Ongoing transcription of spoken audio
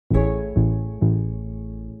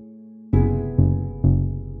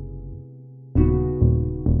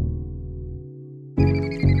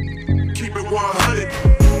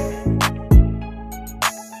100.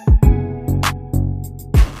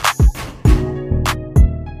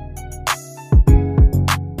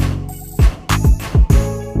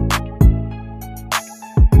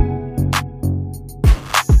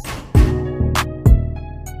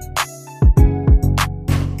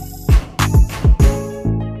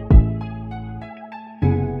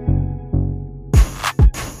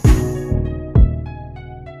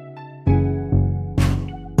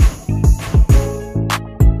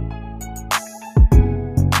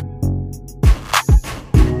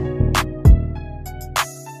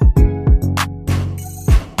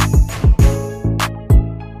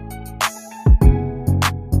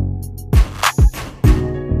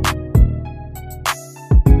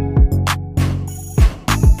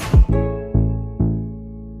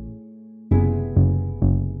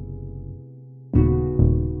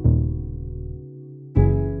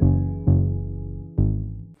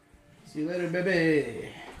 See you later, baby.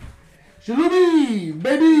 Shalubi,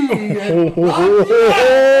 baby.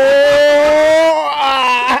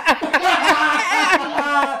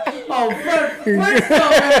 Oh, first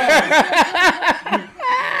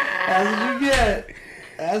That's what you get.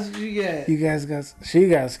 That's what you get. She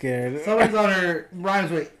got scared. Someone's on her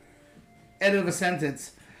rhymes with end of a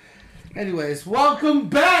sentence. Anyways, welcome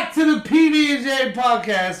back to the PB&J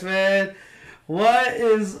podcast, man. What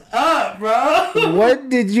is up, bro? What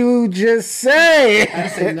did you just say? I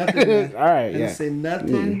didn't say nothing, man. All right, I didn't say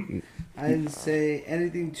nothing. I didn't say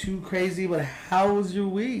anything too crazy, but how was your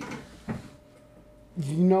week?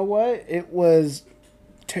 You know what? It was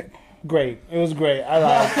great. It was great. I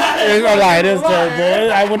lied. It was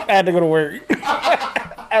terrible. I had to go to work.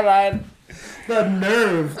 I lied. The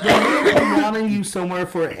nerve. The nerve of wanting you somewhere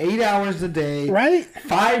for 8 hours a day. Right?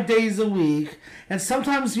 5 days a week. And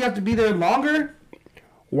sometimes you have to be there longer.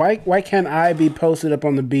 Why can't I be posted up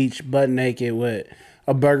on the beach butt naked with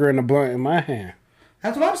a burger and a blunt in my hand?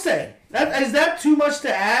 That's what I'm saying. Is that too much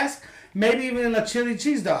to ask? Maybe even a chili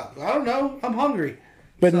cheese dog. I don't know. I'm hungry.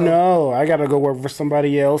 But no, I got to go work for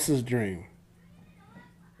somebody else's dream.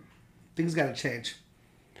 Things got to change.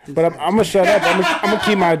 But I'm going to shut up. I'm going to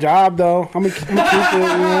keep my job, though. I'm going to keep it, you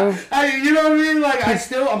know. You know what I mean? Like, I'm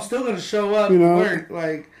still going to show up and work.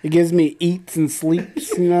 Like, it gives me eats and sleeps,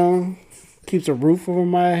 you know. Keeps a roof over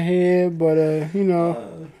my head. But, you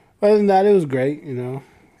know, other than that, it was great, you know.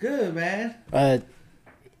 Good, man.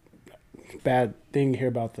 Bad thing here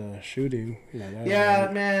about the shooting. You know, yeah,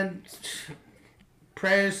 man.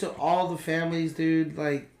 Prayers to all the families, dude.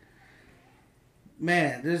 Like,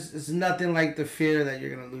 man, it's nothing like the fear that you're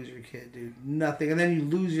gonna lose your kid, dude. Nothing, and then you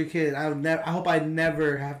lose your kid. I hope I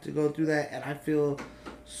never have to go through that, and I feel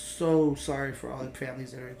so sorry for all the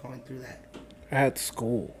families that are going through that. At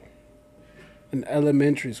school, in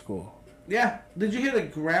elementary school. Yeah, did you hear the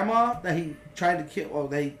grandma that he tried to kill? Well,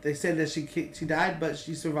 they said that she died, but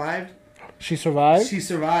she survived. She survived? She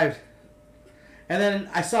survived. And then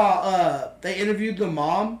I saw they interviewed the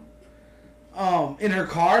mom in her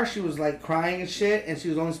car. She was like crying and shit, and she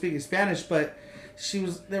was only speaking Spanish, but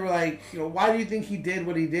they were like, you know, why do you think he did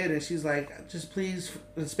what he did? And she's like, just please,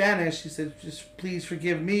 in Spanish, she said, just please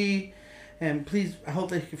forgive me, and please, I hope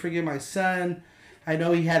that you can forgive my son. I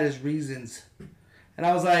know he had his reasons. And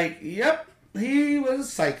I was like, yep, he was a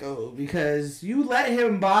psycho, because you let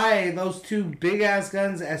him buy those two big-ass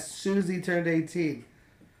guns as soon as he turned 18.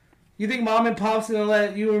 You think mom and pop's gonna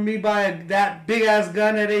let you or me buy that big-ass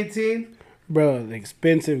gun at 18? Bro, an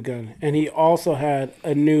expensive gun. And he also had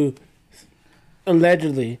a new,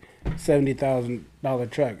 allegedly, $70,000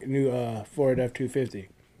 truck, a new Ford F-250.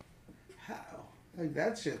 How? Like,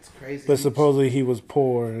 that shit's crazy. But supposedly he was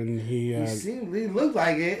poor, and he looked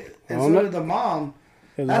like it, and so did the mom.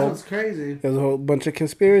 That's what's crazy. There's a whole bunch of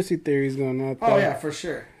conspiracy theories going on. Oh, yeah, for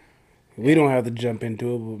sure. We don't have to jump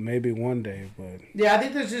into it, but maybe one day. But yeah, I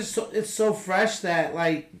think there's just it's so fresh that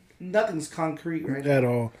like nothing's concrete right now. At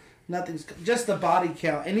all. Nothing's just the body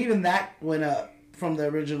count, and even that went up from the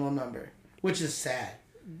original number, which is sad.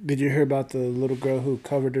 Did you hear about the little girl who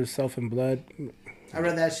covered herself in blood? I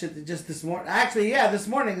read that shit just this morning. Actually, yeah, this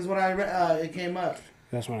morning is when I read. It came up.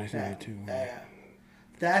 That's when I seen it too. Yeah.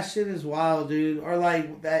 That shit is wild, dude. Or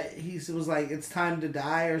like that he was like, it's time to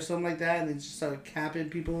die or something like that, and they just started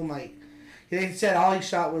capping people. And like, they said all he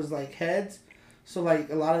shot was like heads, so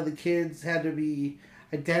like a lot of the kids had to be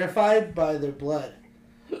identified by their blood.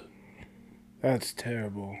 That's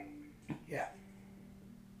terrible. Yeah.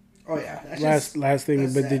 Oh yeah. Last thing,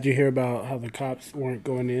 but sad. did you hear about how the cops weren't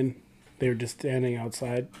going in? They were just standing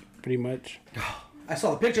outside, pretty much. I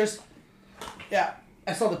saw the pictures. Yeah,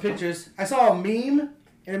 I saw the pictures. I saw a meme,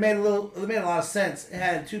 and it made a lot of sense. It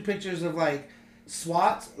had two pictures of like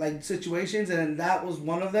SWAT like situations, and that was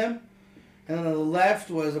one of them. And on the left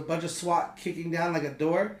was a bunch of SWAT kicking down like a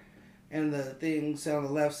door, and the thing said on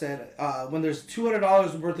the left said, "When there's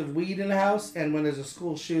 $200 worth of weed in the house, and when there's a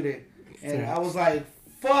school shooting." And I was like,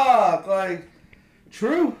 "Fuck!" Like,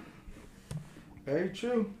 true, very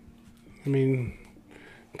true. I mean,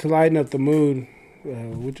 to lighten up the mood,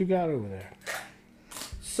 what you got over there?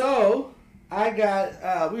 So I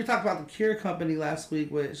got. We were talking about the Cure Company last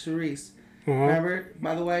week with Sharice. Remember?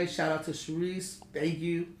 By the way, shout out to Sharice. Thank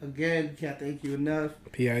you again. Can't thank you enough.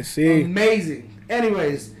 PIC. Amazing.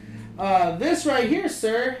 Anyways, this right here,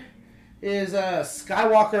 sir, is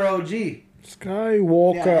Skywalker OG.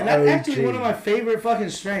 Skywalker yeah, and that's OG. actually one of my favorite fucking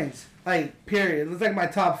strains. Like, period. It's like my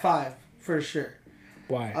top 5 for sure.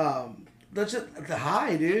 Why? That's just the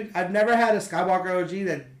high, dude. I've never had a Skywalker OG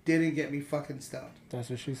that didn't get me fucking stoned. That's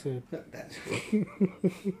what she said. That's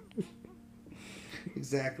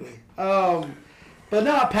exactly. But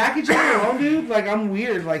no, packaging alone, dude. Like, I'm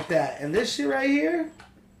weird like that. And this shit right here,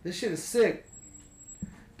 this shit is sick.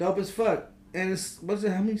 Dope as fuck. And it's what's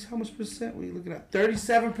it? How much percent were you looking at?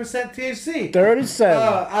 37% THC. 37.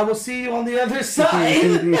 I will see you on the other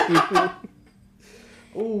side.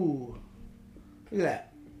 Ooh, look at that.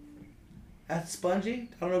 That's spongy.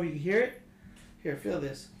 I don't know if you can hear it. Here, feel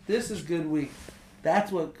this. This is good weed.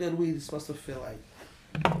 That's what good weed is supposed to feel like.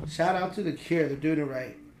 Shout out to the Cure. They're doing it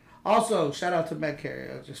right. Also, shout out to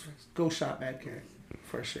Medcare. Just go shop Medcare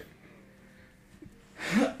for sure.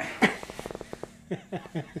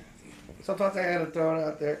 Sometimes I gotta throw it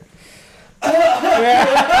out there.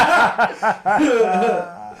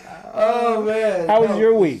 Oh man! How was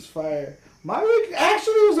your week? Fire. My week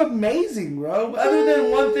actually was amazing, bro. Other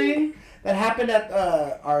than one thing that happened at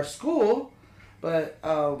our school, but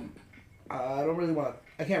I don't really want.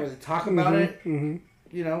 I can't really talk about it. Mm-hmm.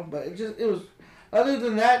 You know, but it was. Other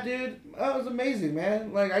than that, dude, that was amazing,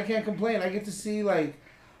 man. Like, I can't complain. I get to see like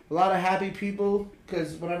a lot of happy people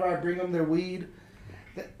because whenever I bring them their weed,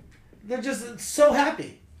 they're just so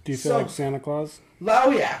happy. Do you feel like Santa Claus?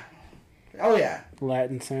 Oh yeah, oh yeah.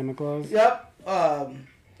 Latin Santa Claus. Yep. And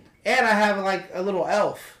I have like a little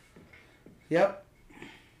elf. Yep.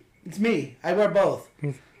 It's me. I wear both.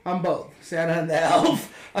 I'm both Santa and the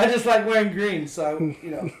elf. I just like wearing green, so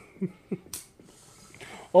you know.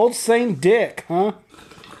 Old Saint Dick, huh?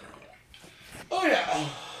 Oh yeah.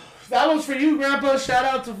 That one's for you, Grandpa. Shout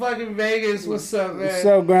out to fucking Vegas. What's up, man? What's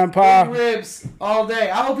up, Grandpa? Big ribs all day.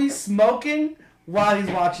 I hope he's smoking while he's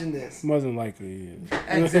watching this. More than likely, he is.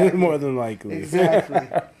 Exactly. More than likely. Exactly.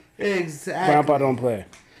 Exactly. Grandpa don't play.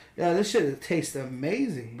 Yeah, this shit tastes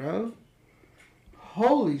amazing, bro.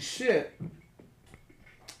 Holy shit.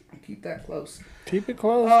 Keep that close. Keep it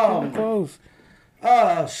close. Keep it close.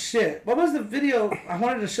 Oh, shit. What was the video? I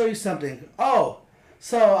wanted to show you something. Oh,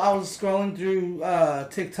 so I was scrolling through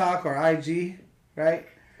TikTok or IG, right?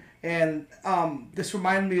 And this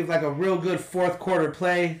reminded me of like a real good fourth quarter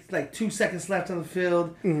play. Like 2 seconds left on the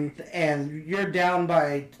field, and you're down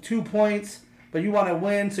by 2 points, but you want to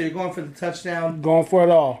win, so you're going for the touchdown. Going for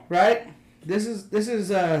it all. Right? This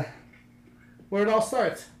is where it all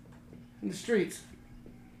starts. In the streets.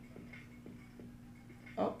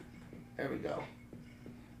 Oh, there we go.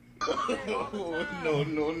 No, no,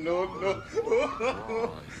 no, no.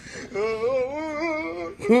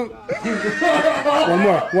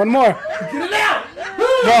 One more. Get it out!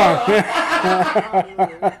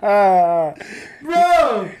 Go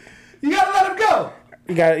Bro! You gotta let him go!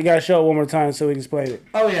 You gotta show it one more time so we can explain it.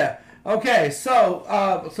 Oh, yeah. Okay,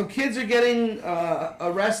 so some kids are getting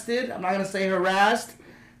arrested. I'm not gonna say harassed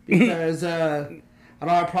because I don't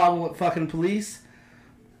have a problem with fucking police.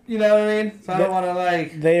 You know what I mean? So I don't want to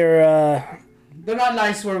like. They're not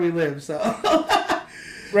nice where we live, so.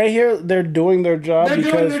 Right here, they're doing their job. They're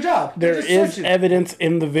doing their job. There is evidence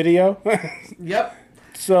in the video. Yep.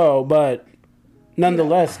 So, but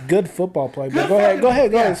nonetheless, good football play. But go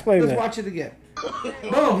ahead, explain Let's that. watch it again.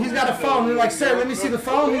 Boom, he's got a phone. They're like, sir, let me see the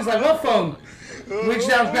phone. He's like, what phone? Reaches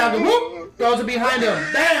down, grabs it, whoop, throws it behind him.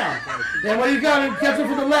 Bam! Then when he's got it, gets it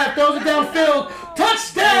from the left, throws it downfield.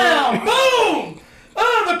 Touchdown! Boom!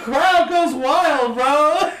 Oh, the crowd goes wild,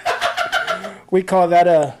 bro. We call that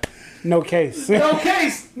a no case. No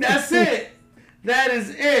case. That's it. That is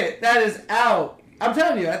it. That is out. I'm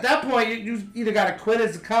telling you, at that point, you either got to quit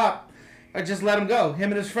as a cop or just let him go.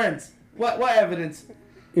 Him and his friends. What evidence?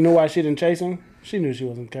 You know why she didn't chase him? She knew she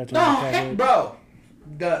wasn't catching him. No, heck, bro.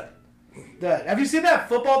 Dud. Have you seen that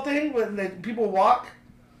football thing when people walk?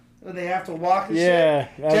 When they have to walk and shit?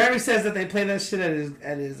 Jeremy says that they play that shit at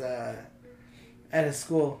his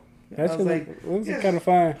school. That's like, looks kind of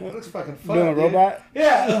fun. It looks fucking fun. Doing a robot?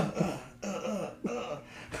 Yeah.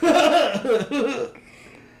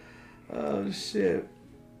 Oh shit.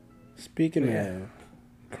 Speaking Yeah. of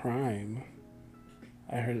crime,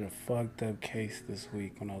 I heard a fucked up case this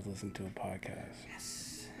week when I was listening to a podcast.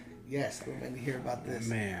 Yes, we're going to hear about this.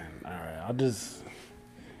 Man, all right, I'll just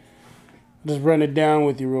run it down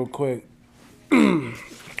with you real quick.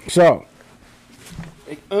 So,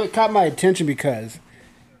 it caught my attention because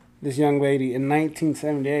this young lady in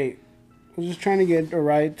 1978 was just trying to get a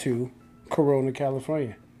ride to Corona,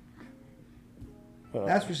 California.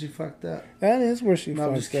 That's where she fucked up. That is where she No,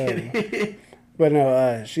 I'm just fucked up. kidding. But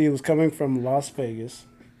no, she was coming from Las Vegas,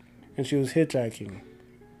 and she was hitchhiking.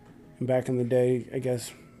 And back in the day, I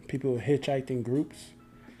guess people hitchhiked in groups.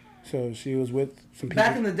 So she was with some people.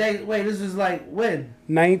 Back in the day, wait, this was like when?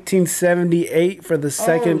 1978 for the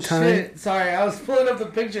second time. Shit. Sorry, I was pulling up the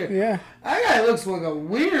picture. Yeah. That guy looks like a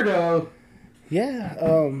weirdo. Yeah.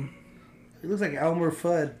 He looks like Elmer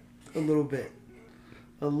Fudd a little bit.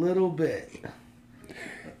 A little bit.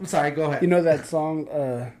 I'm sorry, go ahead. You know that song,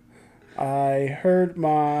 I Heard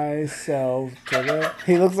Myself.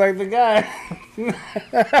 He looks like the guy.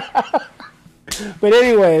 But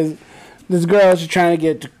anyways, this girl, she's trying to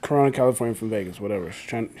get to Corona, California from Vegas, whatever. She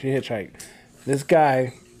hitchhiked. This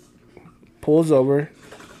guy pulls over,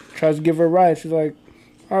 tries to give her a ride. She's like,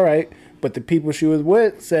 all right. But the people she was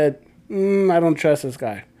with said, I don't trust this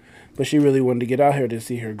guy. But she really wanted to get out here to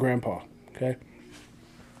see her grandpa. Okay?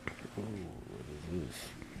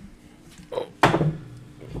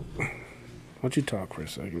 Why don't you talk for a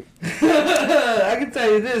second? I can tell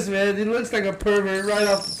you this, man. He looks like a pervert right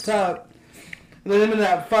off the top. With him in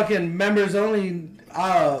that fucking members only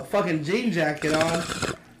fucking jean jacket on.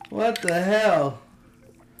 What the hell?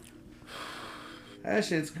 That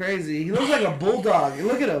shit's crazy. He looks like a bulldog.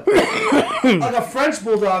 Look at him. Like a French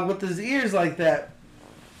bulldog with his ears like that.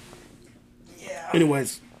 Yeah.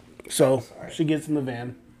 Anyways, so she gets in the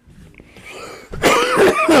van.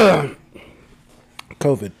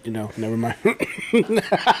 COVID, never mind.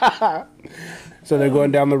 So they're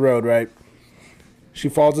going down the road, right? She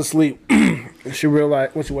falls asleep. When she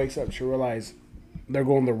wakes up, she realizes they're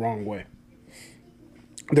going the wrong way.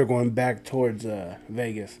 They're going back towards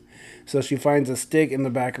Vegas. So she finds a stick in the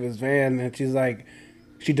back of his van, and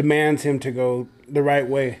she demands him to go the right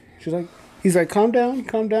way. He's like, calm down.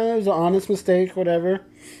 It was an honest mistake, whatever.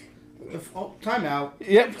 Time out.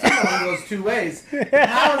 Yep. It goes two ways. How is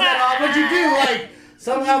that all? What'd you do? Like,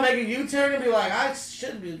 somehow make a U-turn and be like, I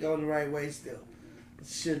should be going the right way still. It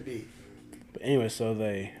should be. But anyway, so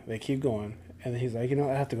they keep going, and then he's like, I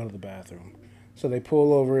have to go to the bathroom. So they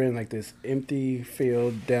pull over in like this empty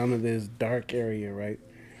field down to this dark area, right?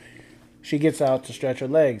 She gets out to stretch her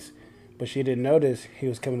legs, but she didn't notice he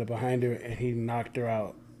was coming up behind her, and he knocked her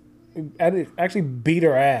out. Actually beat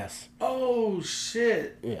her ass. Oh,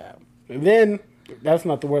 shit. Yeah. And then, that's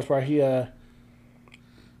not the worst part. He,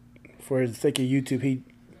 for the sake of YouTube, he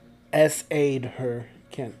S.A.'d her.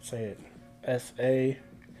 Can't say it. S.A.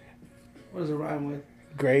 What does it rhyme with?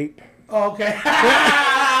 Grape. Oh, okay.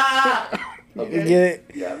 You get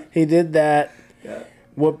it? Yeah. He did that. Yeah.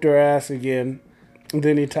 Whooped her ass again. And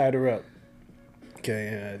then he tied her up.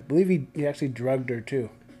 Okay, I believe he actually drugged her too.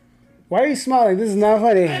 Why are you smiling? This is not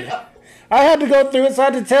funny. I had to go through it, so I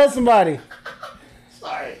had to tell somebody.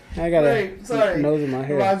 Sorry. I got Great. Sorry. nose in my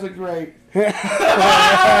hair. Rhymes with great.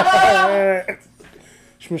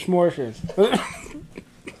 Smorshers.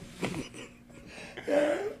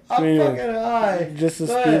 I'm Anyway, fucking high. Just to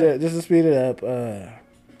Go speed it up,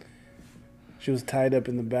 she was tied up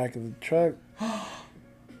in the back of the truck.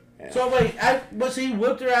 So wait, he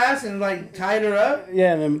whipped her ass and like tied her up?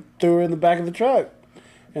 Yeah, and then threw her in the back of the truck.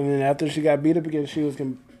 And then after she got beat up again, she was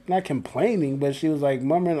not complaining, but she was like,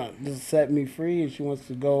 Mama just set me free, and she wants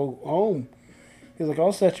to go home. He's like,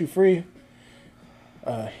 I'll set you free.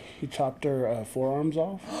 He chopped her forearms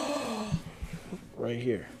off. Right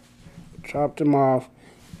here. Chopped him off,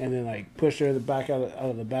 and then like pushed her out of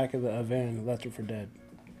the back of the van and left her for dead.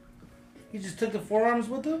 He just took the forearms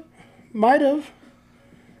with him? Might have.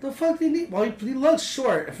 The fuck did he? Well, he looks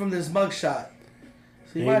short from this mugshot.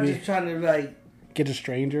 So he might Maybe. just trying to like Get a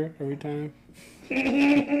stranger every time.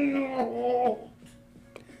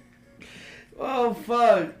 Oh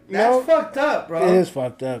fuck. That's No. fucked up, bro. It is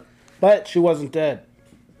fucked up. But she wasn't dead.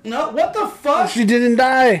 No, what the fuck? She didn't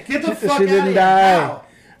die. Get the She fuck out didn't of here. die. How?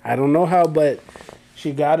 I don't know how, but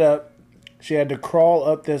she got up. She had to crawl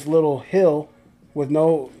up this little hill with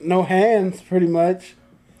no hands, pretty much.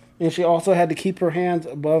 And she also had to keep her hands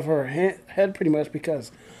above her head, pretty much,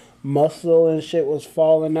 because muscle and shit was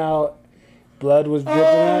falling out. Blood was dripping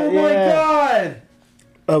out. Oh my god.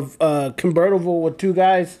 Of convertible with two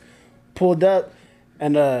guys pulled up,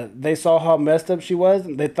 And they saw how messed up she was.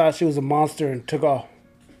 And they thought she was a monster and took off.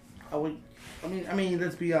 I mean,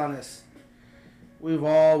 let's be honest. We've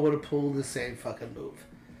all would have pulled the same fucking move.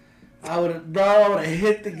 I would have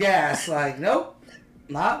hit the gas. Like, nope,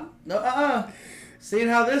 Seeing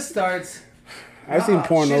how this starts. I've seen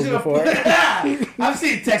pornos before. I've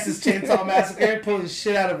seen Texas Chainsaw Massacre pulling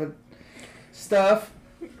shit out of stuff.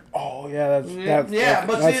 Oh yeah, but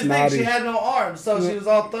see, the thing, she had no arms, so she was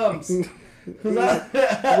all thumbs.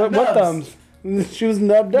 what thumbs? She was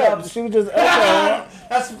nubbed up. She was just okay.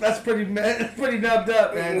 That's pretty nubbed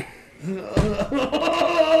up, man.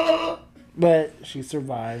 But she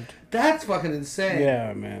survived. That's fucking insane.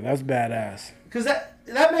 Yeah, man, that's badass. Because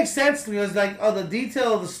that makes sense to me. It was like, the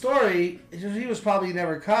detail of the story, he was probably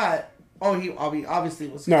never caught. Oh, he obviously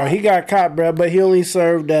was caught. No, he got caught, bro, but he only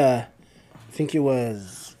served, I think it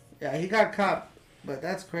was... Yeah, he got caught, but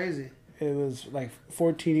that's crazy. It was like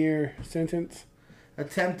 14-year sentence.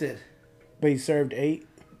 Attempted. But he served 8.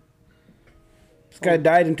 This guy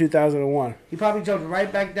died in 2001. He probably jumped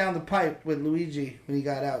right back down the pipe with Luigi when he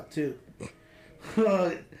got out, too.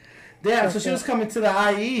 Damn, so she was coming to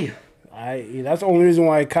the IE. That's the only reason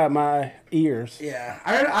why I caught my ears. Yeah,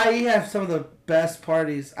 I heard IE have some of the best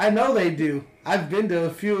parties. I know they do. I've been to a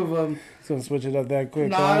few of them. It's gonna switch it up that quick.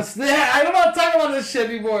 Nah, I don't want to talk about this shit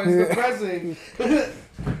anymore. It's depressing.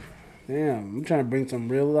 Damn, I'm trying to bring some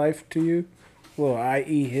real life to you. A little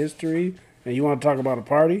IE history. And you want to talk about a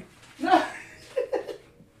party? Yeah.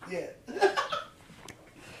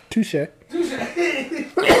 Touche. I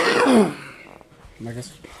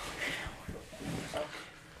guess.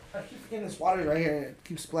 I keep getting this water right here. It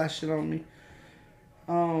keeps splashing on me.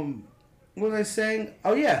 What was I saying?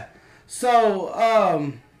 Oh, yeah.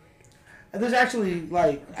 So, there's actually,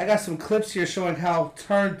 I got some clips here showing how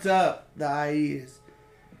turned up the IE is.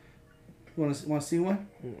 Want to see one?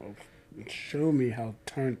 Show me how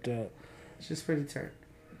turned up. It's just pretty turned.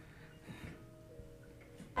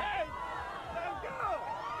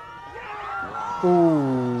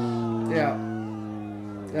 Ooh. Yeah.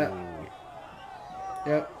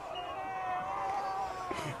 Yep.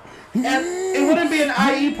 And it wouldn't be an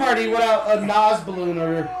IE party without a Nas balloon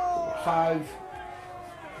or 5.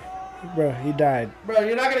 Bro, he died. Bro,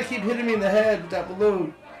 you're not going to keep hitting me in the head with that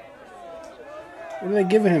balloon. What are they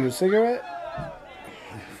giving him? A cigarette?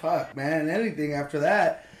 Fuck, man. Anything after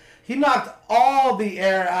that. He knocked all the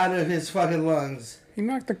air out of his fucking lungs. He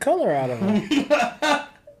knocked the color out of him.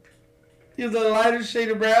 He was a lighter shade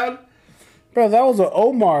of brown. Bro, that was an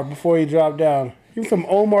Omar before he dropped down. You from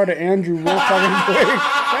Omar to Andrew real fucking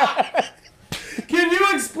quick. Can you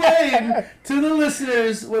explain to the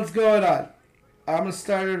listeners what's going on? I'm going to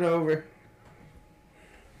start it over.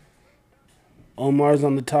 Omar's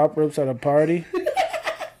on the top ropes at a party.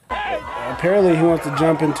 Apparently he wants to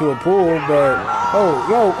jump into a pool, but... Oh,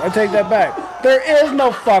 no, I take that back. There is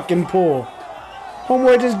no fucking pool.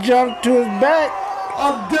 Homeboy just jumped to his back.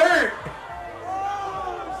 Of dirt.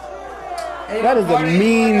 That is a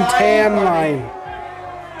mean tan line.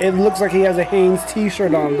 It looks like he has a Hanes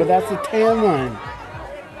t-shirt on, but that's a tan line.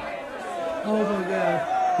 Oh my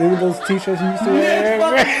god. Remember those t-shirts you used to wear?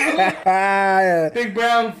 Yeah. Big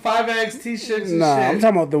brown 5X t-shirts and Nah, shit. I'm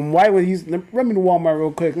talking about them white ones. Run me to Walmart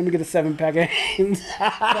real quick. Let me get a 7-pack of Hanes.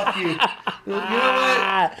 Fuck you. You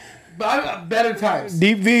know what? Better times.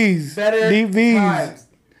 Deep V's. Better Deep V's. times.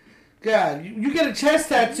 God, you get a chest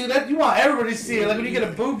tattoo, that you want everybody to see it. Like when you get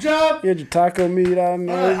a boob job. You had your taco meat on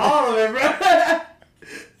there. All of it, bro.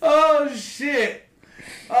 Oh, shit.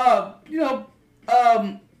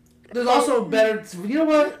 There's also better... You know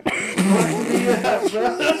what?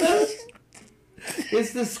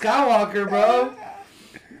 It's the Skywalker, bro.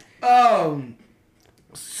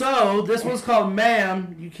 So, this one's called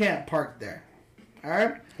Ma'am, You Can't Park There.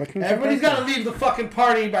 Alright? Everybody's got to leave the fucking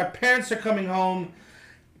party. My parents are coming home.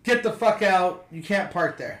 Get the fuck out. You can't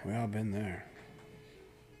park there. We all been there.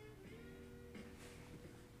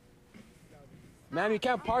 Ma'am, you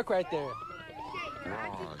can't park right there.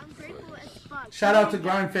 Shout out to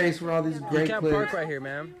Grindface for all these great You can't clips. park right here,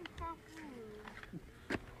 ma'am.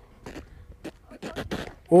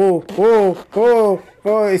 Oh,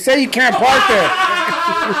 they say you can't park there.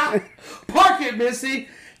 Park it, Missy.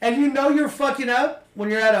 And you know you're fucking up when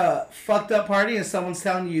you're at a fucked up party and someone's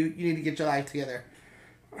telling you you need to get your life together.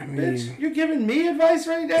 I mean, Bitch, you're giving me advice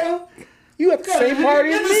right now? you at the same party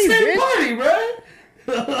You're as the me, same bitch. party,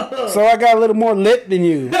 bro. So I got a little more lip than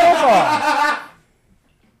you. Fuck off.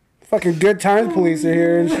 Fucking good times police are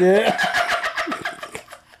here and shit.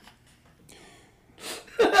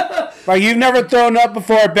 Like, you've never thrown up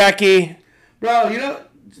before, Becky. Bro, you know,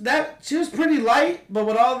 that she was pretty light, but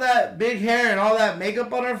with all that big hair and all that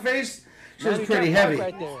makeup on her face, She was Miami pretty can't heavy.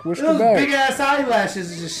 park right there. Where's the Those bag? big ass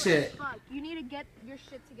eyelashes and just shit. Fuck, you need to get your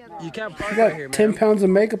shit together. You can't park She right got here, 10 man. pounds of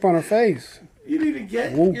makeup on her face. You need to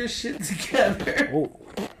get Whoa. your shit together. Oh.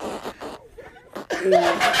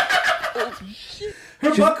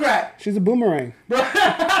 Her butt crack. She's a boomerang.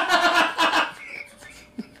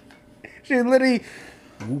 She literally.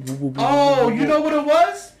 Oh, you know what it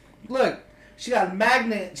was? Look, she got a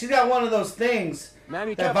magnet. She's got one of those things Man,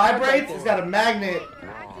 you that can't park right vibrates. there. It's got a magnet.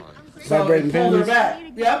 So Vibrating it pulled her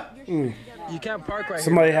panties? back. Yep. You can't park right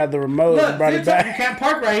Somebody had the remote Look, and brought it you back. can't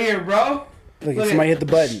park right here, bro. Look, Look somebody at- hit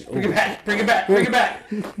the button. Bring it back. Bring it back. Bring it back.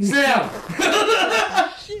 Sit down.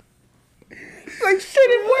 Like shit,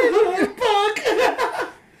 it Fuck.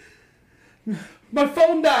 My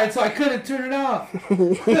phone died, so I couldn't turn it off.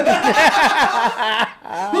 Who's got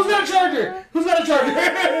a charger? Who's got a charger?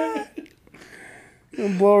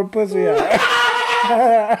 worked. Blow her pussy out.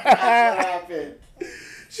 Happened.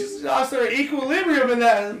 She's lost her equilibrium in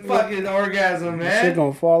that fucking orgasm, Shit man.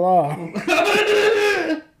 gonna fall off.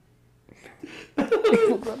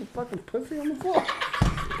 Fucking pussy on the floor.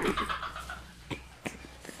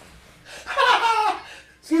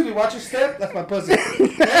 Excuse me, watch your step. That's my pussy.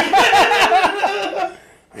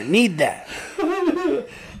 I need that.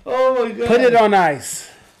 Oh my god. Put it on ice.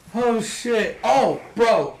 Oh shit. Oh,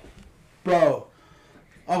 bro.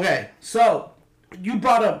 Okay, so you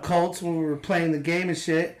brought up Colts when we were playing the game and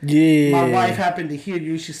shit. Yeah. My wife happened to hear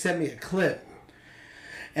you. She sent me a clip.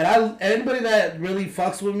 And anybody that really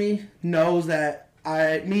fucks with me knows that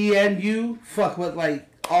me and you fuck with like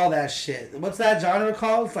all that shit. What's that genre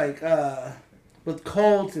called? It's like with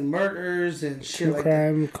cults and murders and shit True like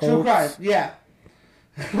crime, that. True cults. crime, yeah.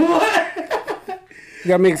 What? You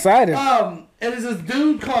got me excited. And there's this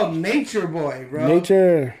dude called Nature Boy, bro.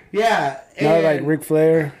 Nature. Yeah. Not and- like Ric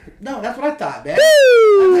Flair. No, that's what I thought,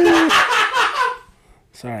 man.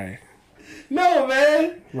 Sorry. No,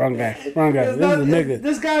 man. Wrong guy. Wrong guy. It's This not- is a nigga.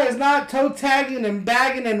 This guy is not toe tagging and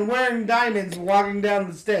bagging and wearing diamonds walking down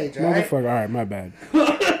the stage, alright? Motherfucker. Alright, my bad.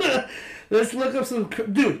 Let's look up some.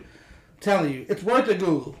 Dude, I'm telling you, it's worth a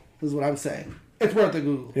Google, is what I'm saying. It's worth a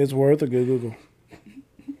Google. It's worth a good Google.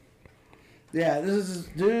 Yeah, this is.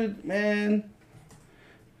 Dude, man.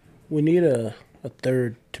 We need a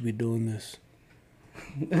third to be doing this.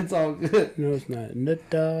 It's all good. No, it's not.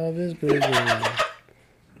 Nut of his business.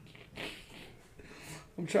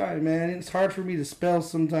 I'm trying, man. It's hard for me to spell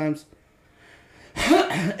sometimes.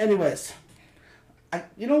 Anyways,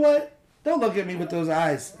 you know what? Don't look at me with those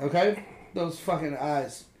eyes, okay? Those fucking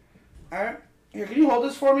eyes. All right. Here, can you hold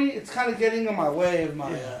this for me? It's kind of getting in my way of my.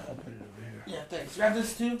 I'll put it over here. Yeah, thanks. Grab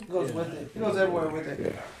this too. It goes with it. It goes everywhere with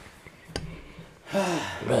it.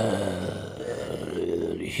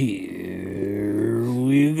 Here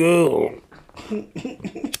we go.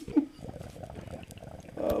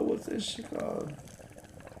 What's this shit called?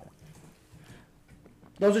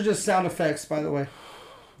 Those are just sound effects, by the way.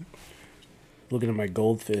 Looking at my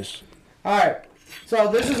goldfish. All right.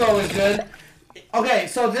 So this is always good. Okay,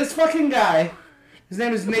 so this fucking guy, his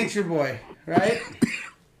name is Nature Boy, right?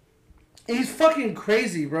 He's fucking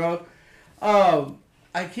crazy, bro.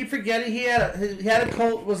 I keep forgetting he had a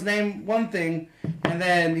cult was named one thing, and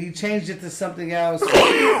then he changed it to something else.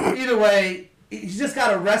 Either way, he just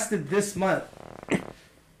got arrested this month,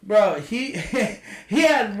 bro. He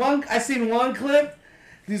had one. I seen one clip.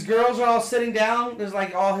 These girls are all sitting down. There's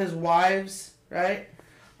like all his wives, right?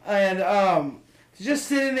 And he's just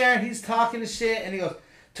sitting there. And he's talking to shit, and he goes,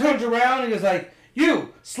 turns around, and he goes like,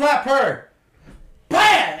 "You slap her."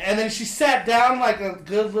 Bam! And then she sat down like a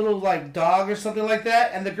good little like dog or something like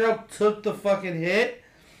that, and the girl took the fucking hit,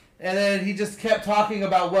 and then he just kept talking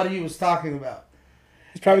about what he was talking about.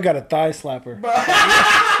 He's probably got a thigh slapper.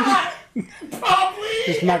 Probably.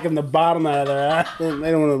 Just knocking the bottom out of their ass. They don't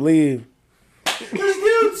want to leave. This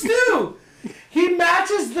dude's too. He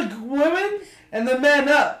matches the women and the men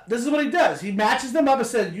up. This is what he does. He matches them up and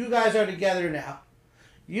says, "You guys are together now.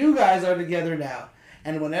 You guys are together now."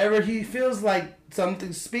 And whenever he feels like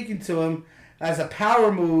something's speaking to him as a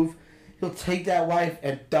power move, he'll take that wife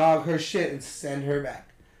and dog her shit and send her back.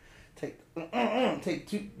 Take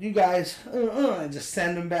two, you guys, and just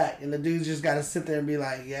send them back. And the dude's just got to sit there and be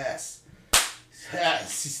like, yes,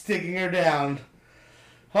 he's sticking her down.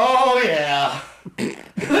 Oh, yeah.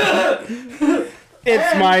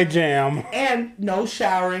 It's my jam. And no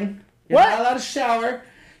showering. You're What? not allowed to shower.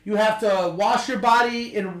 You have to wash your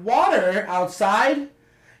body in water outside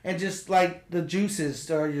and just like the juices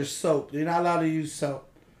or your soap. You're not allowed to use soap.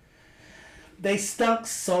 They stunk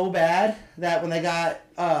so bad that when they got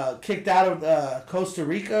kicked out of Costa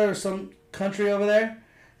Rica or some country over there,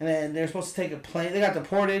 and then they're supposed to take a plane, they got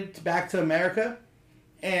deported back to America.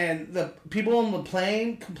 and the people on the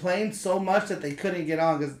plane complained so much that they couldn't get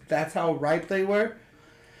on because that's how ripe they were.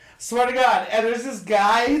 Swear to God. And there's this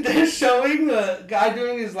guy, they're showing the guy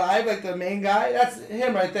doing his live, like the main guy. That's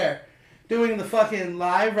him right there. Doing the fucking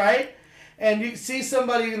live, right? And you see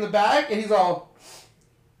somebody in the back, and he's all...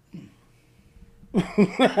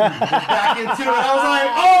 back into it. I was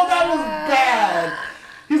like, oh, that was bad.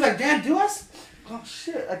 He's like, damn, do us? Oh,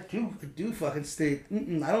 shit, I do fucking stink.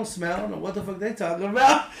 I don't smell. I don't know what the fuck they talking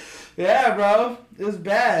about. Yeah, bro. It was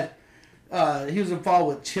bad. He was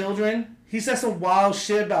involved with children. He said some wild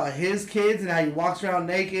shit about his kids and how he walks around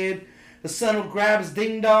naked. The son will grab his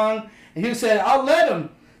ding dong, and he said, "I'll let him.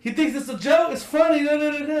 He thinks it's a joke. It's funny."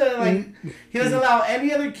 Like he doesn't allow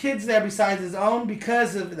any other kids there besides his own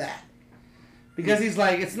because of that. Because he's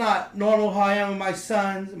like, it's not normal how I am with my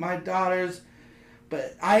sons, my daughters,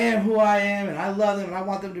 but I am who I am, and I love them, and I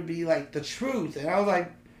want them to be like the truth. And I was like,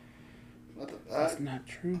 what the fuck? That's not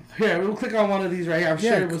true. Here, we'll click on one of these right here. I'm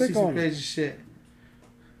sure we'll see some on crazy shit.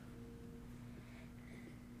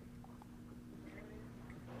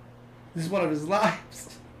 This is one of his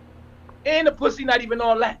lives. And the pussy not even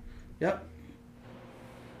all that. Yep.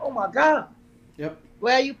 Oh my God. Yep.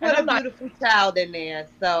 Well, you put And a I'm beautiful child in there,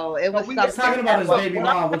 so it was we He's something. talking about his But baby when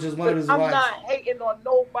mom, which is one of his I'm wives. not hating on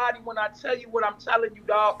nobody when I tell you what I'm telling you,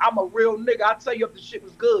 dog. I'm a real nigga. I'll tell you if the shit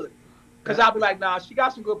was good. Because I'll be like, nah, she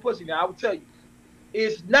got some good pussy now. I will tell you.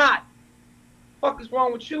 It's not. Fuck is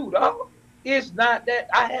wrong with you, dog? It's not that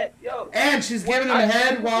I had, yo. And she's giving him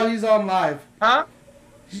head while he's on live. Huh?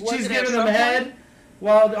 She's giving him head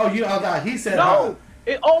while, God, he said, No.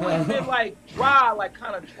 It always been like dry, like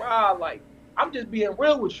kind of dry, like. I'm just being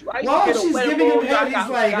real with you. I used Well, to get a she's wet giving him roll, head. He's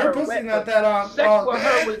like, her pussy not that on. Sex with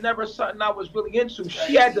her was never something I was really into.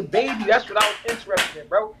 She had the baby. That's what I was interested in,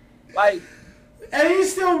 bro. Like, and he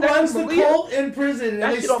still runs the Malia. cult in prison, and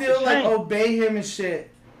That they shit off the still like chain. obey him and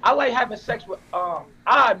shit. I like having sex with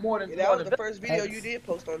I more than That was one the of first video you did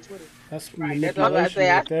post on Twitter. That's That's what I manipulation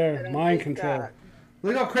say. right there. Mind control.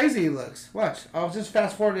 Look how crazy he looks. Watch. I'll just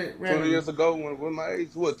fast forward it. 20 randomly. years ago, when my age,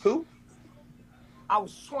 what, 2? I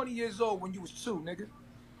was 20 years old when you was 2, nigga.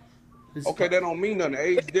 Okay, that don't mean nothing.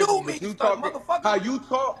 Age It do difference. mean But you something, talking, motherfucker.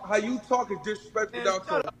 how you talk is disrespectful down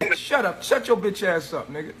to Shut up. Shut your bitch ass up,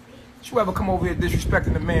 nigga. Don't you ever come over here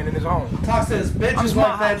disrespecting the man in his home. Talks to his bitches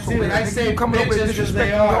like that too, and I say coming over here bitches because they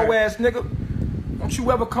disrespecting your are. ass, nigga. Don't you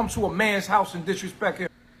ever come to a man's house and disrespect him.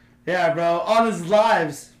 Yeah, bro. On his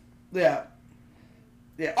lives. Yeah.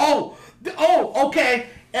 Yeah. Oh, okay.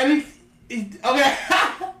 And he okay.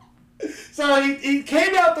 So he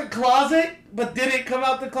came out the closet, but didn't come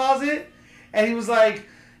out the closet, and he was like,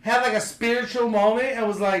 had like a spiritual moment, and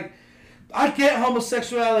was like, I get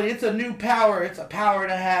homosexuality. It's a new power. It's a power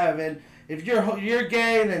to have, and if you're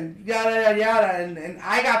gay, then yada yada yada, and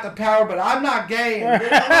I got the power, but I'm not gay. And they're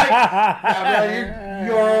like, yeah,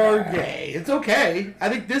 bro, you're gay. It's okay. I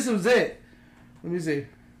think this was it. Let me see.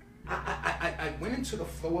 I went into the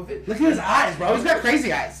flow of it. Look at his eyes, bro. He's got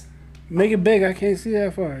crazy eyes. Make it big. I can't see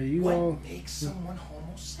that far. You all. What makes someone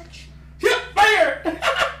homosexual? Yeah, fire.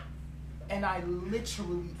 And I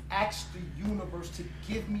literally asked the universe to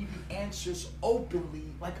give me the answers openly.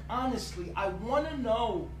 Like, honestly, I want to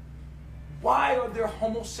know, why are there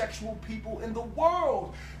homosexual people in the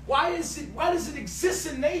world? Why does it exist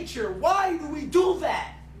in nature? Why do we do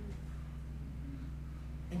that?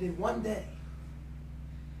 And then one day,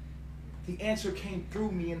 the answer came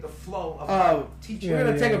through me in the flow of my teaching. We're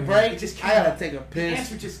gonna take a break. It just I came gotta out. take a The piss.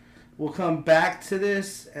 answer just We'll come back to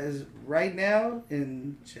this as right now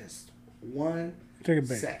in just 1 Take a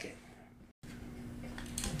break. second.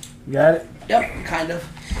 Got it? Yep, kind of.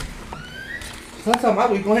 That's how my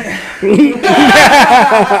week went.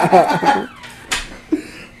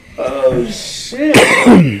 Oh shit!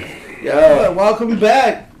 Yo, welcome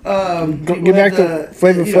back. Get back to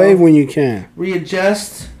Flavor Flav when you can.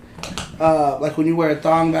 Readjust. Like when you wear a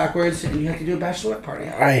thong backwards and you have to do a bachelorette party.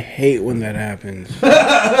 I hate when that happens.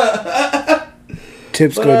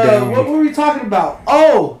 Tips But, go down. what were we talking about?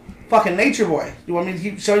 Oh, fucking Nature Boy. You want me to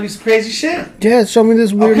keep showing you some crazy shit? Yeah, show me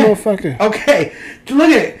this weird Okay. motherfucker. Okay,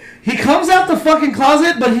 look at it. He comes out the fucking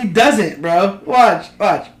closet, but he doesn't, bro. Watch.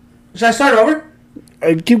 Should I start over?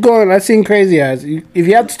 Keep going. I've seen crazy eyes. If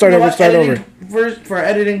you have to start You know over, what? start Editing, over. For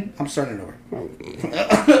editing, I'm starting over.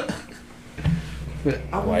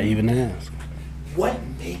 Why even ask? what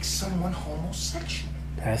makes someone homosexual?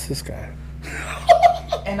 That's this guy.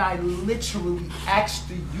 And I literally asked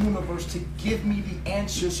the universe to give me the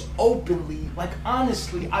answers openly. Like,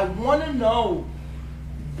 honestly, I want to know,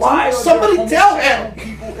 why are Somebody there tell homosexual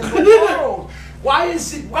him. people in the world? Why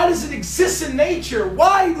does it exist in nature?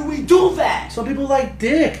 Why do we do that? Some people like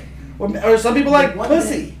dick. Or some people like One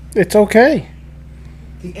pussy. It's okay.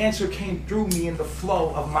 The answer came through me in the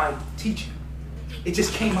flow of my teaching. It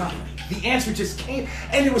just came out. The answer just came,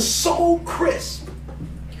 and it was so crisp.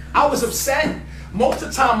 I was upset. Most of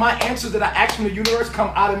the time, my answers that I ask from the universe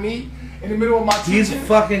come out of me in the middle of my teaching. He's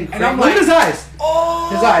fucking and I'm crazy. Look like, at his eyes. oh,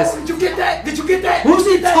 His eyes. Did you get that? Did you get that? Who's Did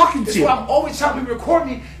you he get that? talking That's to? why I'm always telling people to record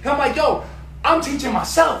me. And I'm like, yo, I'm teaching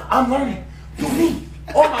myself. I'm learning through me.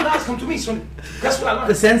 All my knowledge come to me. So that's what I learned.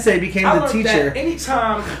 The sensei became I the learned teacher. that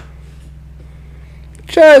anytime.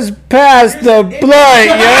 Just pass the blunt,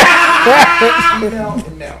 yeah. Email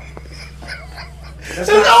and mail. There's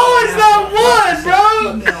always not one,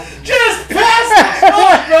 bro. Just pass it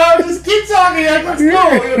on, bro. Just keep talking. Like, let's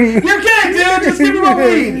go. You're okay, dude. Just give me my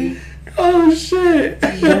weed. Oh shit.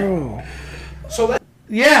 Bro. So that.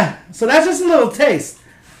 Yeah. So that's just a little taste.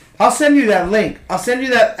 I'll send you that link. I'll send you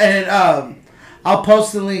that, and I'll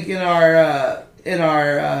post the link in our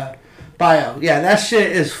bio. Yeah, that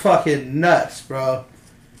shit is fucking nuts, bro.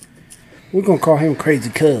 We're gonna call him Crazy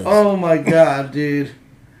Cuz. Oh my god, dude.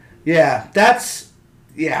 Yeah,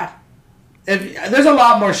 yeah. There's a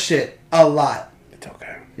lot more shit. A lot. It's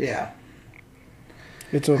okay. Yeah.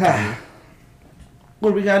 It's okay.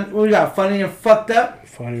 What we got? Funny and fucked up?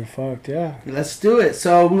 Funny or fucked, yeah. Let's do it.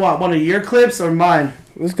 So we want one of your clips or mine?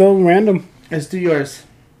 Let's go random. Let's do yours.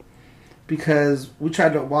 Because we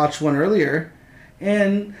tried to watch one earlier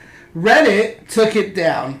and Reddit took it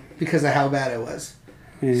down because of how bad it was.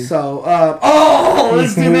 Yeah. So,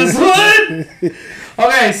 let's do this one.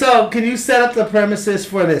 Okay, so can you set up the premises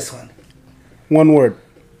for this one? One word.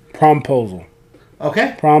 Promposal.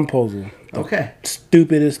 Okay. Promposal. Okay.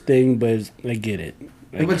 Stupidest thing, but I get it.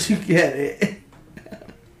 But you get it.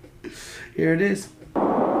 Here it is.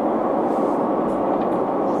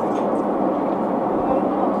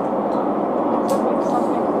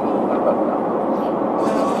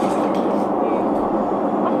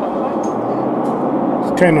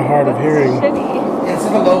 It's kind of hard of hearing. Yeah, it's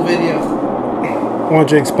like a low video. Why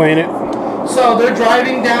don't you explain it? So they're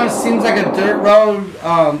driving down, it seems like a dirt road.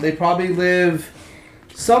 They probably live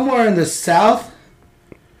somewhere in the south,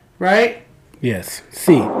 right? Yes.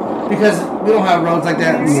 C. Because we don't have roads like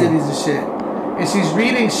that in cities and shit. And she's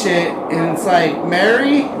reading shit, and it's like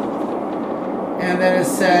Mary, and then it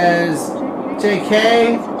says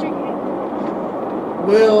JK.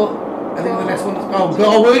 Will, I think the next one is,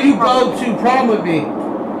 will you go to prom with me?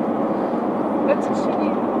 That's a shitty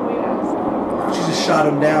way to ask. She just shot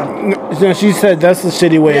him down. No, she said that's a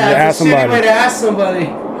shitty way to ask it's a shitty way somebody. to ask somebody.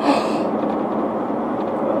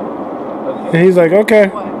 And he's like, okay.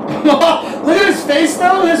 Look at his face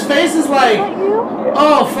though. His face is like,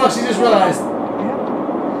 oh fuck, she just realized.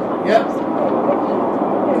 Yep.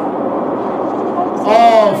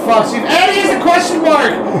 Oh fuck, and he has a question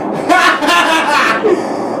mark.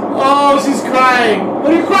 Oh, she's crying.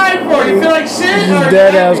 What are you crying for? You feel like shit? She's or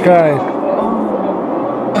dead happy? ass crying.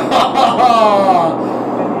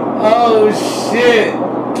 Oh shit.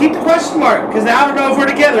 Keep the question mark, because now I don't know if we're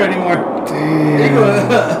together anymore.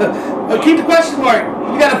 Damn. Keep the question mark.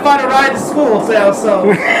 You gotta find a ride to school, so.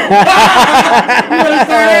 You gotta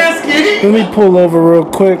start asking. Let me pull over real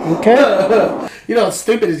quick, okay? You know what's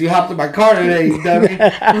stupid is you hopped in my car today, you dummy.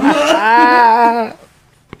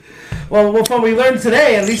 Well, what we learned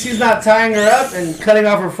today, at least he's not tying her up and cutting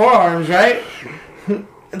off her forearms, right?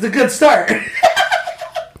 It's a good start.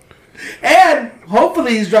 And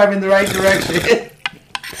hopefully he's driving the right direction.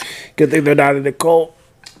 Good thing they're not in the cold.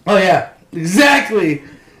 Oh, yeah. Exactly.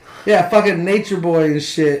 Yeah, fucking nature boy and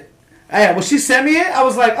shit. Yeah, when she sent me it, I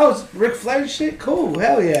was like, oh, it's Ric Flair shit? Cool.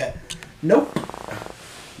 Hell yeah. Nope.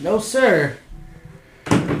 No, sir.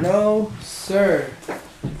 No, sir.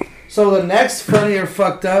 So the next funny or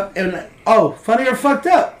fucked up, and funny or fucked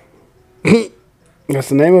up. That's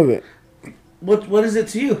the name of it. What is it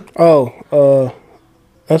to you? Oh,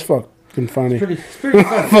 that's fucking funny. It's pretty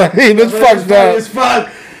funny. Funny, it's fucked funny up. as fuck.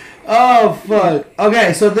 Oh fuck.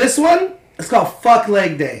 Okay, so this one, it's called Fuck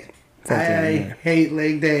Leg Day. I hate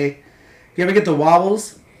leg day. You ever get the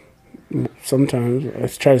wobbles? Sometimes I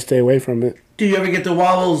try to stay away from it. Do you ever get the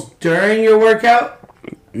wobbles during your workout?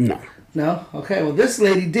 No. No? Okay, well this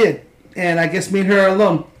lady did. And I guess me and her are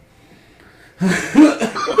alone.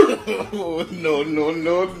 Oh, no, no,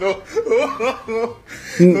 no,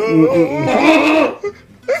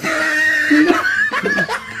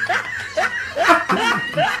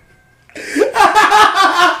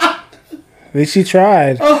 At least she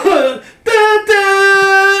tried.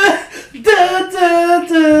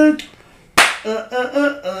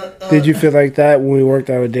 Did you feel like that when we worked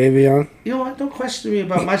out with Davion? You know what? Don't question me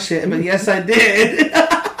about my shit, but yes, I did.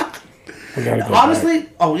 We gotta go Honestly,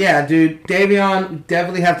 oh yeah, dude, Davion,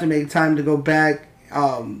 definitely have to make time to go back.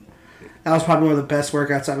 That was probably one of the best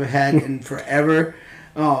workouts I've had in forever.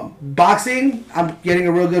 Boxing, I'm getting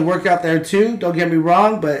a real good workout there too. Don't get me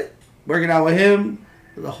wrong, but working out with him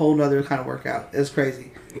is a whole nother kind of workout. It's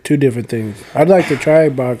crazy. Two different things. I'd like to try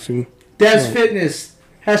boxing. Des Fitness.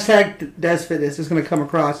 Hashtag Des Fitness is going to come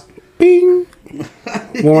across. Bing.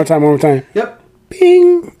 One more time. Yep.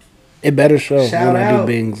 Bing. It better show Shout when out. I do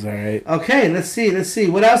bings, all right? Okay, let's see.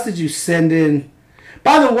 What else did you send in?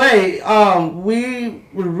 By the way, we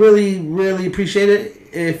would really, really appreciate it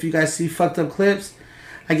if you guys see Fucked Up Clips.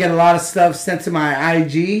 I get a lot of stuff sent to my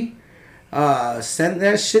IG. Send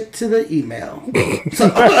that shit to the email.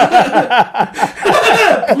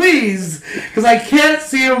 Please, because I can't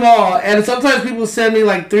see them all. And sometimes people send me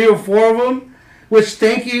like 3 or 4 of them, which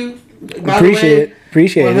thank you. By Appreciate it.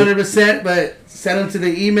 100%, but send them to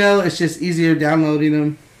the email. It's just easier downloading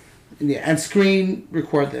them and screen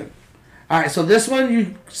record them. All right, so this one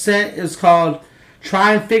you sent is called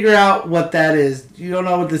Try and Figure Out What That Is. You don't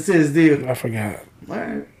know what this is, do you? I forgot. All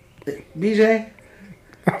right. BJ?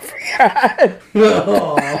 I forgot.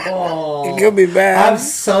 Oh, It could be bad. I'm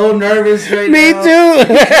so nervous right Me now. too.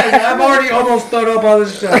 I've already almost thrown up on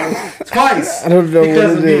this show twice. I don't know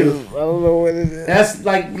because what of it you. is. I don't know what it is. That's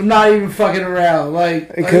like I'm not even fucking around.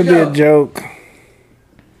 Like It could be a joke.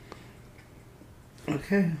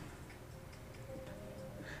 Okay.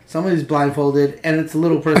 Somebody's blindfolded, and it's a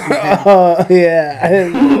little person's head. Oh,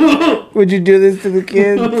 yeah. Would you do this to the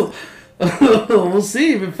kids? We'll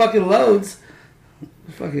see if it fucking loads.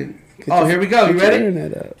 Fucking. Oh, here we go. You ready?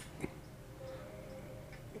 Internet up.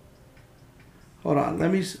 Hold on.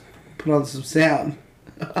 Let me put on some sound.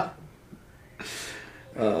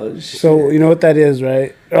 Oh, shit. So, you know what that is,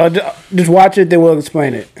 right? Just watch it, then we'll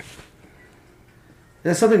explain it.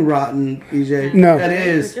 That's something rotten, EJ. No. That Put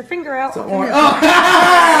is. your finger out. It's Come orange. here. Oh.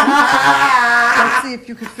 Let's see if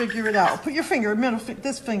you can figure it out. Put your finger,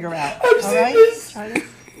 this finger out. I've all seen right? this. Try to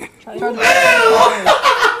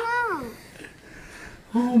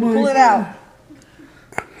Oh my pull it out.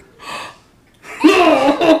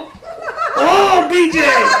 Oh, BJ!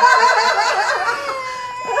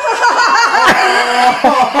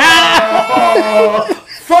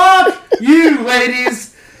 Fuck you,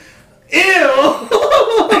 ladies! Ew!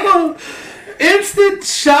 Instant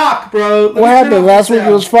shock, bro. Let me What turn happened? off Last the week it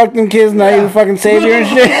sound. was fuck them kids, now you fucking savior and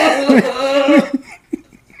shit?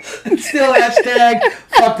 Still hashtag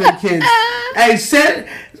fuck them kids. Hey,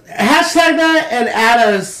 hashtag that and add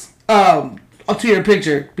us up to your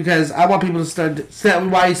picture because I want people to start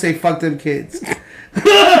saying why you say fuck them kids.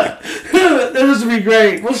 This would be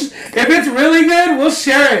great. If it's really good, we'll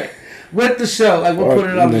share it with the show. Like we'll put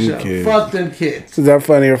it on the them show. kids. Fuck them kids. Is that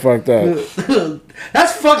funny or fucked up?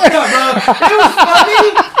 That's fucked up, bro. It was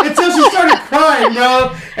funny until she started crying,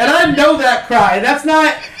 bro. And I know that cry. That's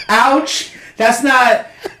not ouch. That's not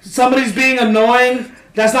somebody's being annoying.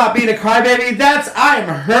 That's not being a crybaby. That's I'm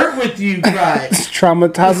hurt with you cry. It's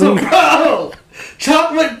traumatizing. Bro,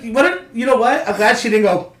 you know what? I'm glad she didn't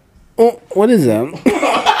go. Oh, what is that?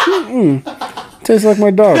 Tastes like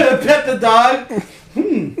my dog. Pet the dog.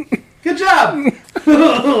 Good job.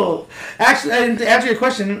 Actually, and to answer your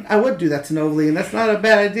question, I would do that to Novalee, and that's not a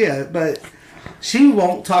bad idea. But she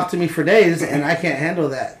won't talk to me for days, and I can't handle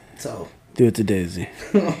that. So Do it to Daisy.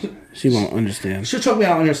 She won't understand. she'll choke me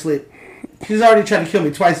out in her sleep. She's already tried to kill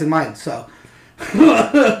me twice in mine, so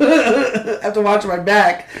I have to watch my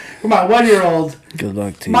back for my 1-year-old. Good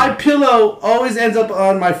luck to you. My pillow always ends up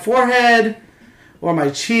on my forehead or my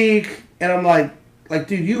cheek, and I'm like,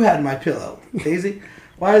 dude, you had my pillow, Daisy.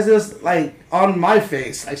 Why is this like on my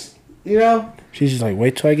face? You know? She's just like,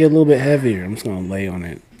 wait till I get a little bit heavier. I'm just gonna lay on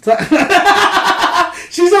it. So,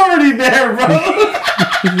 she's already there, bro.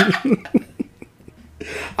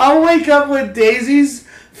 I'll wake up with Daisy's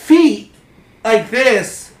feet like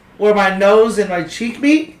this, where my nose and my cheek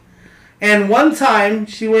meet. And one time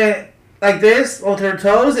she went like this with her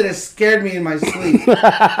toes, and it scared me in my sleep.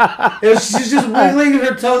 She's just wiggling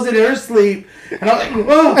her toes in her sleep, and I'm like,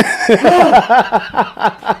 whoa,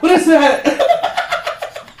 what is that?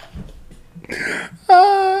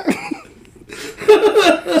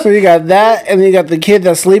 So you got that, and then you got the kid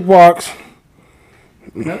that sleepwalks.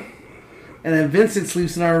 Nope. And then Vincent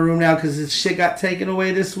sleeps in our room now because his shit got taken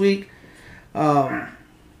away this week.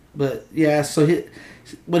 But yeah, so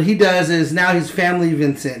what he does is now he's family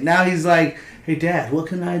Vincent. Now he's like, hey, Dad, what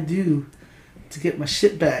can I do to get my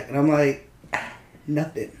shit back? And I'm like,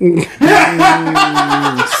 nothing.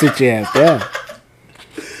 Sit your ass down.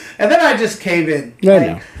 And then I just cave in. I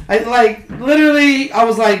know. I literally, I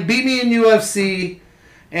was like, beat me in UFC.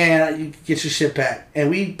 and you get your shit back. And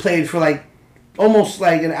we played for like almost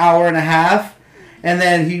like an hour and a half, and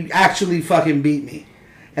then he actually fucking beat me.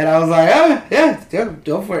 And I was like, oh, yeah,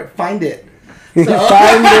 go for it. Find it. So,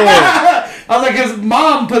 Find it. I was like, his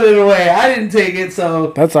mom put it away. I didn't take it,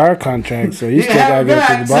 so. That's our contract, so you still gotta give it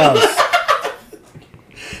to the boss.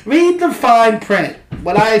 Read the fine print.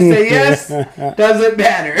 When I say yes, doesn't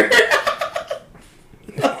matter.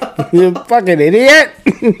 You fucking idiot.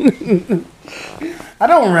 I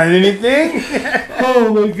don't write anything.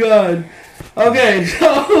 Oh my god. Okay,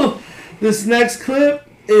 so this next clip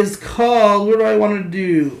is called, what do I want to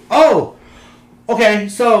do? Oh! Okay,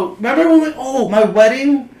 so remember when my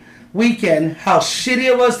wedding weekend, how shitty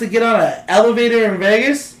it was to get on an elevator in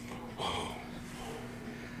Vegas?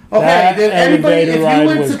 Okay, That did anybody, if elevator you ride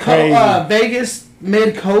went was to crazy. Vegas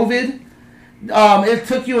mid-COVID, it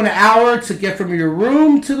took you an hour to get from your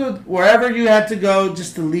room to wherever you had to go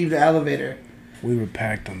just to leave the elevator. We were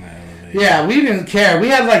packed on that elevator. Yeah, we didn't care. We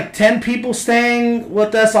had like 10 people staying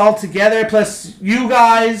with us all together, plus you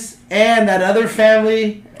guys and that other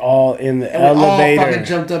family. All in the And we all elevator. fucking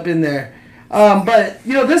jumped up in there. But,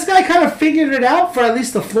 you know, this guy kind of figured it out for at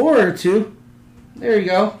least a floor or two. There you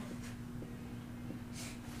go.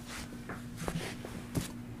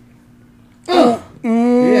 Yeah,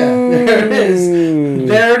 there it is.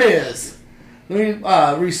 There it is. Let me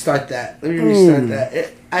restart that.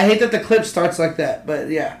 I hate that the clip starts like that, but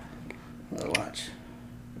yeah. Watch.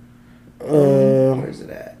 Where's it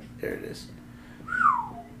at? There it is.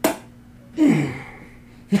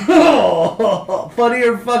 Oh, funny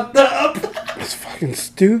or fucked up? It's fucking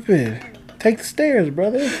stupid. Take the stairs,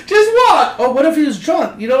 brother. Just walk. Oh, what if he was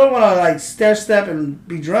drunk? You don't want to like stair step and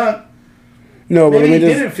be drunk. No, but Maybe let me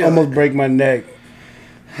he didn't just feel almost it. break my neck.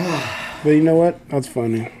 But you know what? That's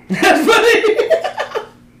funny. That's funny.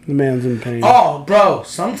 The man's in pain. Oh, bro.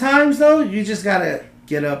 Sometimes though, you just gotta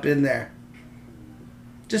get up in there.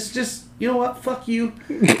 Just you know what? Fuck you.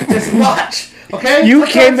 Just watch. Okay. You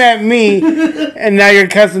Let's came watch. at me, and now you're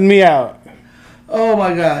cussing me out. Oh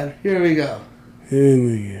my god. Here we go.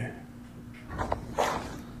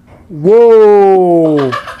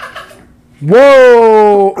 Whoa.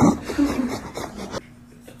 Whoa.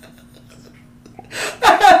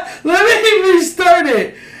 Let me restart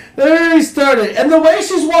it. And the way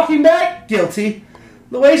she's walking back, guilty.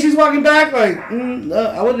 The way she's walking back, like,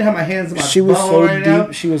 I wouldn't have my hands in my She was bum so right deep,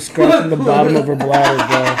 now. she was scratching the bottom of her bladder,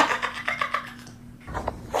 bro.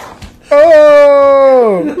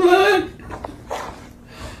 Oh! Look.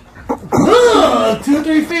 2 or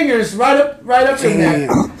 3 fingers right up in there.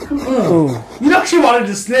 Ooh. You know she wanted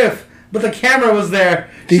to sniff, but the camera was there.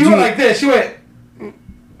 Did She you- went like this. She went.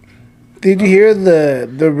 Did you hear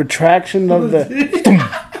the retraction of the...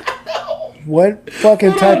 What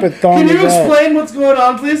fucking type of thong Can is you that? explain what's going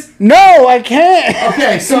on, please? No, I can't.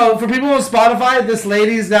 Okay, so for people on Spotify, this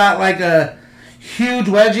lady's got like a huge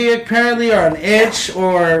wedgie apparently, or an itch,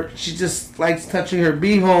 or she just likes touching her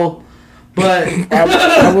beehole. But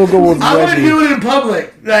I will go with I wouldn't wedgie. do it in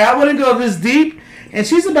public. Like, I wouldn't go this deep. And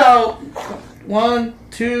she's about 1,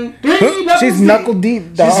 2, 3 knuckles She's deep. knuckle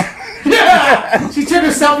deep, dog. Yeah, she turned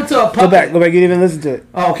herself into a puppet. Go back. You didn't even listen to it.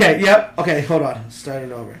 Oh, okay, yep. Okay, hold on. Start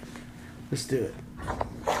it over. Let's do it.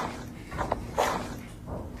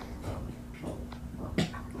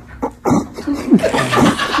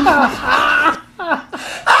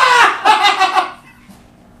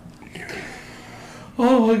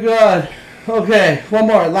 Oh my god. Okay, one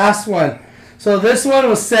more. Last one. So this one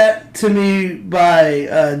was sent to me by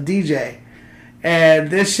DJ. And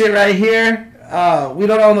this shit right here, we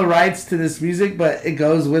don't own the rights to this music, but it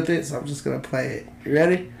goes with it, so I'm just going to play it. You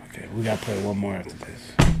ready? Okay, we gotta play one more after this.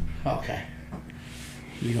 Okay.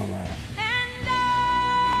 You gonna laugh.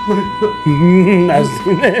 I've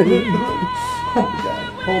seen it. Oh my god.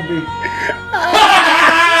 Hold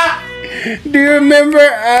me. Do you remember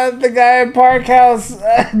the guy at Park House,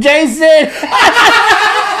 Jason?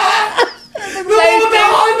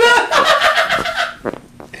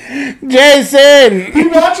 Jason! He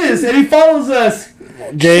watches and he follows us.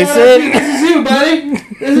 Jason? This is you, buddy.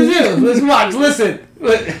 This is you. Let's watch. Listen.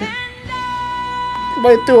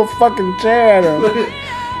 Somebody threw a fucking chair at him.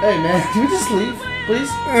 Hey, man. Can you just leave, please?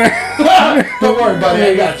 Don't worry, buddy. I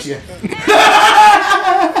got you.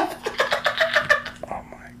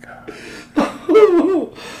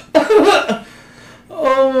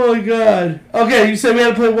 Oh, my God. Okay, you said we had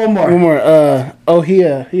to play one more. One more. He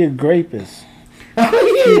a grapist. He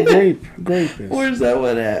a grapist. Where's that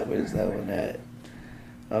one at?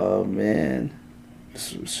 Oh, man.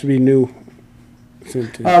 Should be new.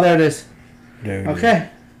 Sentence. Oh, there it is. There it is. Okay.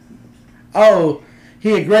 Oh,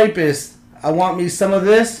 he a rapist. I want me some of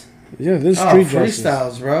this. Yeah, this is Oh, street justice.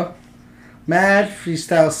 freestyles, bro. Mad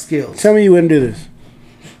freestyle skills. Tell me you wouldn't do this.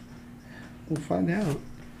 We'll find out.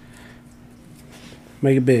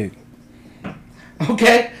 Make it big.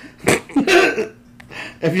 Okay.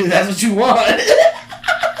 That's what you want.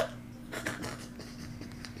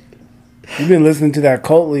 You've been listening to that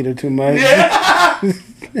cult leader too much. Yeah.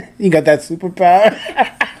 You got that superpower.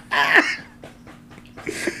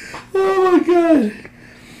 Oh my god.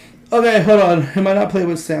 Okay, hold on. Am I not playing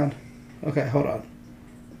with sound? Okay, hold on.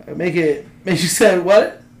 Make you said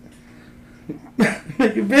what?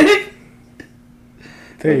 Make it big?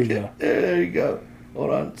 There you go. There you go.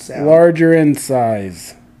 Hold on. Sound. Larger in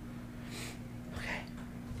size.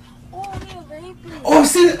 Oh,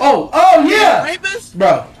 see? Oh, yeah. Rapist?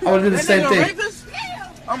 Bro, I would do the That same nigga thing. rapist?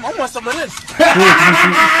 I want some of this.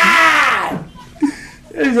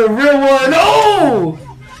 He's a real one. Oh!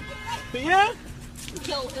 Yeah?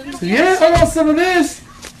 Yeah, I want some of this.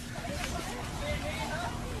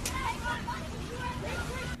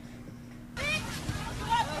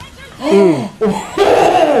 Oh!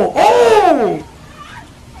 Oh!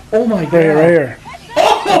 Oh my god. Right here, right here.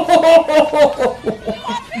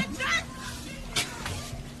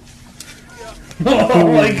 Oh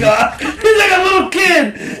my god. He's like a little kid.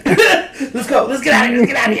 Let's go. Let's get out of here.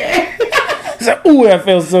 Let's get out of here. He's like, ooh, that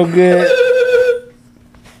feels so good.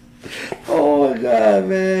 Oh my god,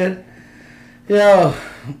 man. Yo,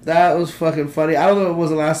 that was fucking funny. I don't know if it was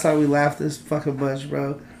the last time we laughed this fucking much,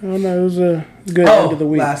 bro. Oh no, it was a good end of the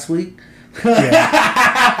week. Last week.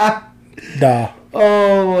 Duh.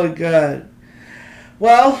 Oh my god.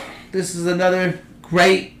 Well, this is another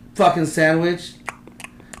great fucking sandwich.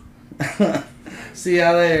 See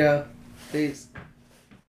y'all later. Peace.